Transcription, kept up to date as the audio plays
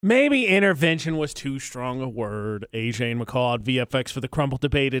Maybe intervention was too strong a word. AJ and McCall at VFX for the Crumble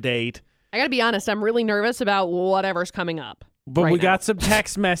Debate at 8. I got to be honest. I'm really nervous about whatever's coming up. But right we now. got some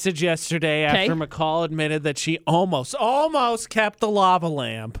text message yesterday after McCall admitted that she almost kept the lava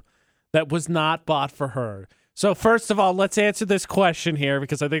lamp that was not bought for her. So first of all, let's answer this question here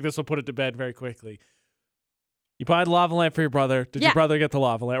because I think this will put it to bed very quickly. You buy the lava lamp for your brother. Did your brother get the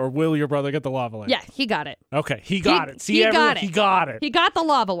lava lamp, or will your brother get the lava lamp? Yeah, he got it. Okay, he got it. See, he got it. He got it. He got the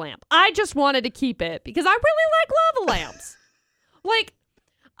lava lamp. I just wanted to keep it because I really like lava lamps. Like,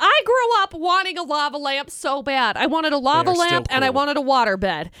 I grew up wanting a lava lamp so bad. I wanted a lava lamp and I wanted a water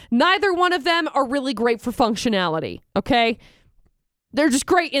bed. Neither one of them are really great for functionality, okay? They're just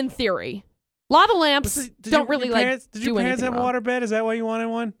great in theory. Lava lamps don't really do anything Did your parents have a water bed? Is that why you wanted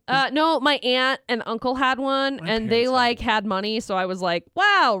one? No, my aunt and uncle had one, and they had money, so I was like,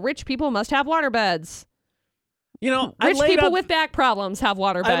 wow, rich people must have water beds. You know, rich people with back problems have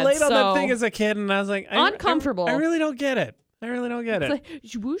water beds. I laid on that thing as a kid, and I was like, uncomfortable. I really don't get it. I really don't get it.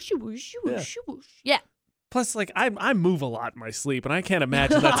 It's like, whoosh, whoosh, whoosh, whoosh. Yeah. Plus, like, I move a lot in my sleep, and I can't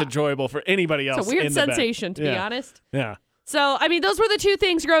imagine that's enjoyable for anybody else. It's a weird in the sensation, to be honest. Yeah. So, I mean, those were the two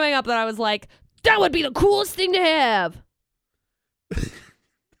things growing up that I was like, that would be the coolest thing to have.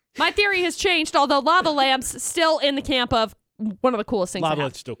 My theory has changed, although lava lamps still in the camp of one of the coolest things to have. Lava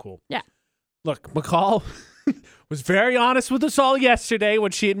lamp's still cool. Yeah. Look, McCall was very honest with us all yesterday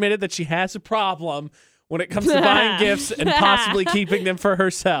when she admitted that she has a problem when it comes to buying gifts and possibly keeping them for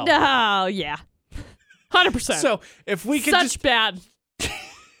herself. Oh, yeah. 100%. So, if we could Such bad.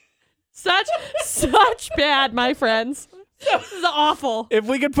 Such bad, my friends. This is awful. If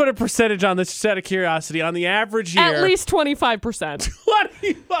we could put a percentage on this set of curiosity, on the average year. At least 25%.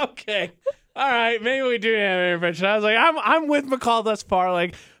 Okay. All right. Maybe we do have intervention. I was like, I'm with McCall thus far.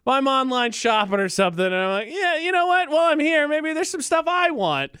 Like, if I'm online shopping or something, and I'm like, yeah, you know what? While I'm here, maybe there's some stuff I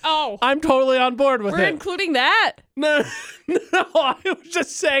want. Oh. I'm totally on board with it. We're including that? No, I was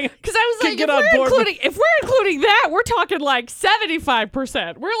just saying. Because I was like, if we're including that, we're talking like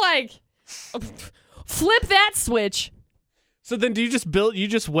 75%. We're like, flip that switch. So then do you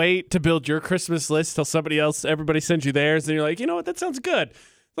just wait to build your Christmas list till everybody sends you theirs, and you're like, you know what, that sounds good.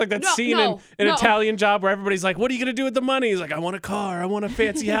 It's like that scene in an Italian Job where everybody's like, what are you going to do with the money? He's like, I want a car, I want a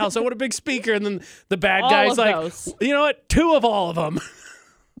fancy house, I want a big speaker, and then the bad guy's like, you know what, 2 of all of them.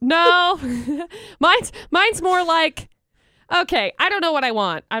 No, mine's more like, okay, I don't know what I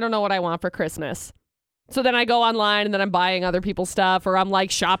want. I don't know what I want for Christmas. So then I go online and then I'm buying other people's stuff, or I'm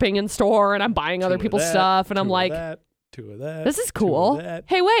like shopping in store and I'm buying other people's stuff, and I'm like, 2 of that. This is cool.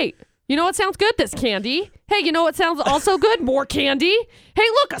 Hey, wait. You know what sounds good? This candy. Hey, you know what sounds also good? More candy. Hey,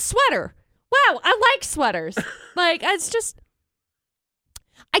 look, a sweater. Wow, I like sweaters. Like, it's just,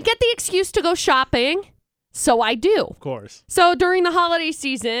 I get the excuse to go shopping, so I do. Of course. So during the holiday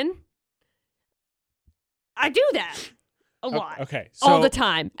season, I do that a lot. Okay. So, all the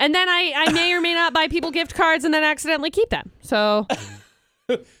time. And then I may or may not buy people gift cards and then accidentally keep them. So...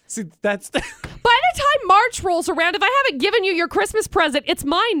 See, that's... By the time March rolls around, if I haven't given you your Christmas present, it's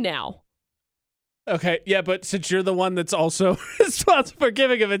mine now. Okay, yeah, but since you're the one that's also responsible for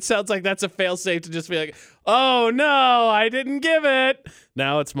giving him, it sounds like that's a fail-safe to just be like, oh, no, I didn't give it.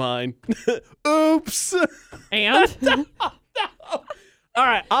 Now it's mine. Oops. And? No. All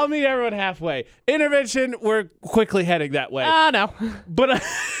right, I'll meet everyone halfway. Intervention, we're quickly heading that way. No. But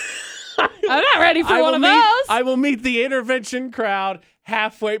I'm not ready for one of those. I will meet the intervention crowd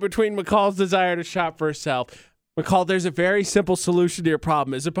halfway between McCall's desire to shop for herself. McCall, there's a very simple solution to your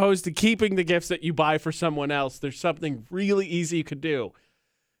problem. As opposed to keeping the gifts that you buy for someone else, there's something really easy you could do.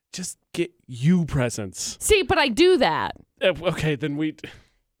 Just get you presents. See, but I do that. Okay, then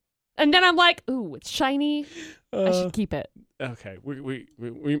And then I'm like, ooh, it's shiny. I should keep it. Okay, we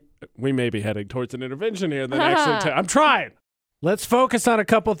may be heading towards an intervention here. Then actually, I'm trying. Let's focus on a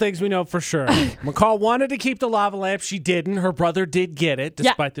couple things we know for sure. McCall wanted to keep the lava lamp. She didn't. Her brother did get it,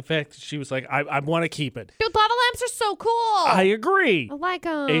 despite the fact that she was like, I want to keep it. Dude, lava lamps are so cool. I agree. I like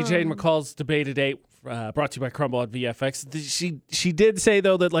them. AJ and McCall's debate today, brought to you by Crumble on VFX. She did say,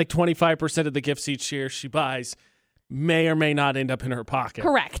 though, that like 25% of the gifts each year she buys may or may not end up in her pocket.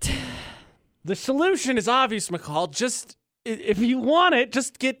 Correct. The solution is obvious, McCall. Just, if you want it,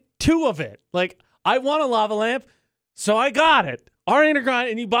 just get 2 of it. Like, I want a lava lamp. So I got it. Ariana Grande,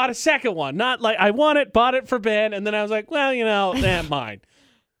 and you bought a second one. Not like I want it, bought it for Ben, and then I was like, well, you know, mine.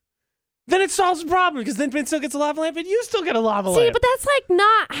 Then it solves the problem because then Ben still gets a lava lamp and you still get a lava lamp. See, but that's like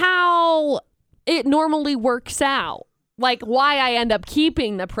not how it normally works out. Like why I end up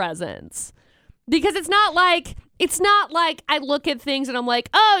keeping the presents. Because it's not like I look at things and I'm like,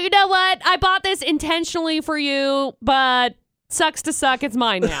 oh, you know what? I bought this intentionally for you, but sucks to suck. It's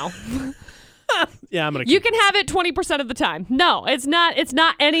mine now. Yeah, I'm gonna. You can have it 20% of the time. No, it's not. It's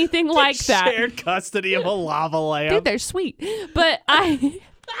not anything like that. Shared custody of a lava lamp. Dude, they're sweet, but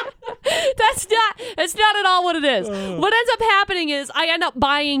that's not at all what it is. What ends up happening is I end up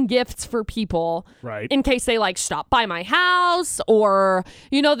buying gifts for people, right? In case they like stop by my house, or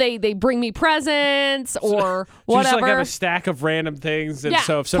they bring me presents or whatever. Just like have a stack of random things, and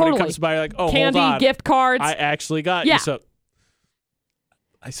so if somebody comes by, like, oh, candy, hold on, gift cards, I actually got you. So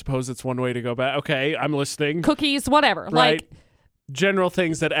I suppose it's one way to go back. Okay, I'm listening. Cookies, whatever, right? Like general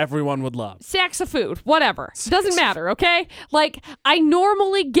things that everyone would love. Sacks of food, whatever. Doesn't matter, okay? Like, I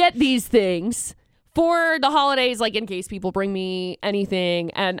normally get these things for the holidays, like in case people bring me anything,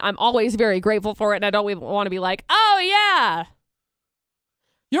 and I'm always very grateful for it, and I don't even want to be like, oh, yeah,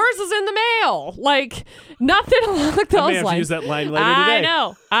 yours is in the mail. Like, nothing along those lines. I may have to use that line later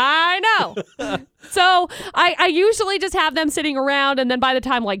today. I know. So I usually just have them sitting around, and then by the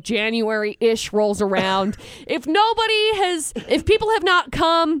time like January-ish rolls around, if people have not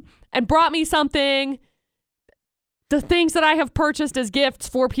come and brought me something, the things that I have purchased as gifts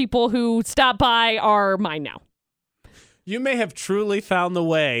for people who stop by are mine now. You may have truly found the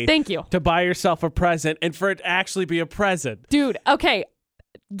way. Thank you. To buy yourself a present and for it to actually be a present. Dude, okay.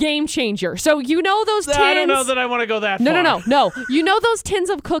 Game changer. So you know those tins? I don't know that I want to go that far. No. You know those tins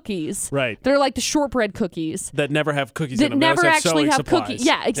of cookies? Right. They're like the shortbread cookies. That never have cookies in them. That never actually have supplies. cookies.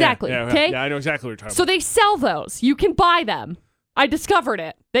 Yeah, exactly. Okay? Yeah, I know exactly what you're talking So about. they sell those. You can buy them. I discovered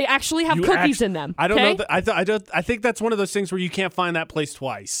it. They actually have cookies in them. I don't know. I think that's one of those things where you can't find that place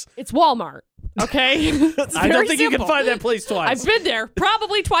twice. It's Walmart. Okay? I don't think you can find that place twice. I've been there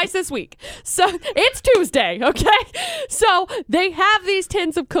probably twice this week. So it's Tuesday, okay? So they have these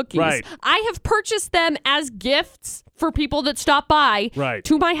tins of cookies. Right. I have purchased them as gifts for people that stop by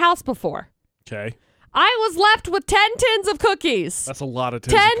to my house before. Okay. I was left with 10 tins of cookies. That's a lot of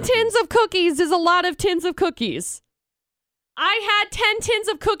tins of cookies. 10 tins of cookies is a lot of tins of cookies. I had 10 tins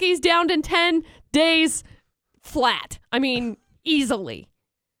of cookies down in 10 days flat. I mean, easily.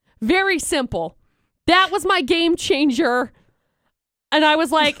 Very simple. That was my game changer. And I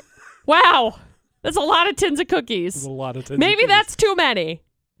was like, wow, that's a lot of tins of cookies. That's a lot of tins Maybe of cookies. that's too many.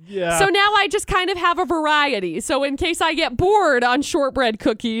 Yeah. So now I just kind of have a variety. So in case I get bored on shortbread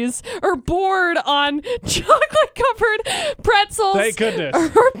cookies or bored on chocolate-covered pretzels. Thank goodness.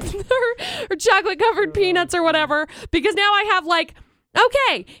 Or chocolate-covered peanuts or whatever. Because now I have like,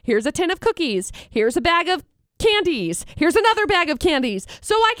 okay, here's a tin of cookies. Here's a bag of candies. Here's another bag of candies.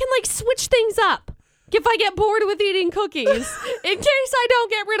 So I can like switch things up if I get bored with eating cookies in case I don't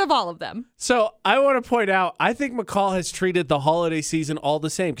get rid of all of them. So I want to point out, I think McCall has treated the holiday season all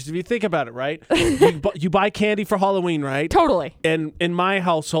the same. Because if you think about it, right? you buy candy for Halloween, right? Totally. And in my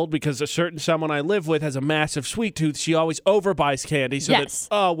household, because a certain someone I live with has a massive sweet tooth, she always overbuys candy. So yes.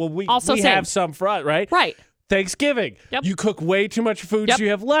 we have some for us, right? Right. Thanksgiving. Yep. You cook way too much food, so you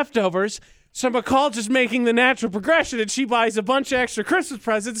have leftovers. So McCall just making the natural progression, and she buys a bunch of extra Christmas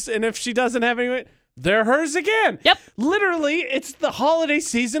presents, and if she doesn't have any, they're hers again. Yep. Literally, it's the holiday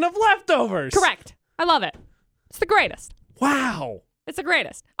season of leftovers. Correct. I love it. It's the greatest. Wow. It's the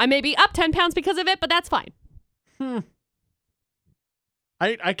greatest. I may be up 10 pounds because of it, but that's fine.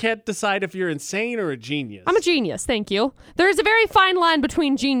 I can't decide if you're insane or a genius. I'm a genius, thank you. There is a very fine line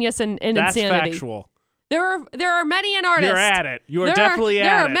between genius and that's insanity. That's factual. There are many an artist. You're at it. You are definitely at it.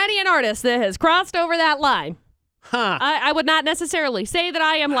 There are many an artist that has crossed over that line. Huh. I would not necessarily say that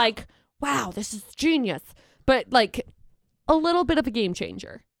I am like, wow, this is genius, but like a little bit of a game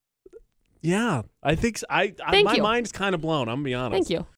changer. Yeah, I think so. My mind's kind of blown. I'm gonna be honest. Thank you.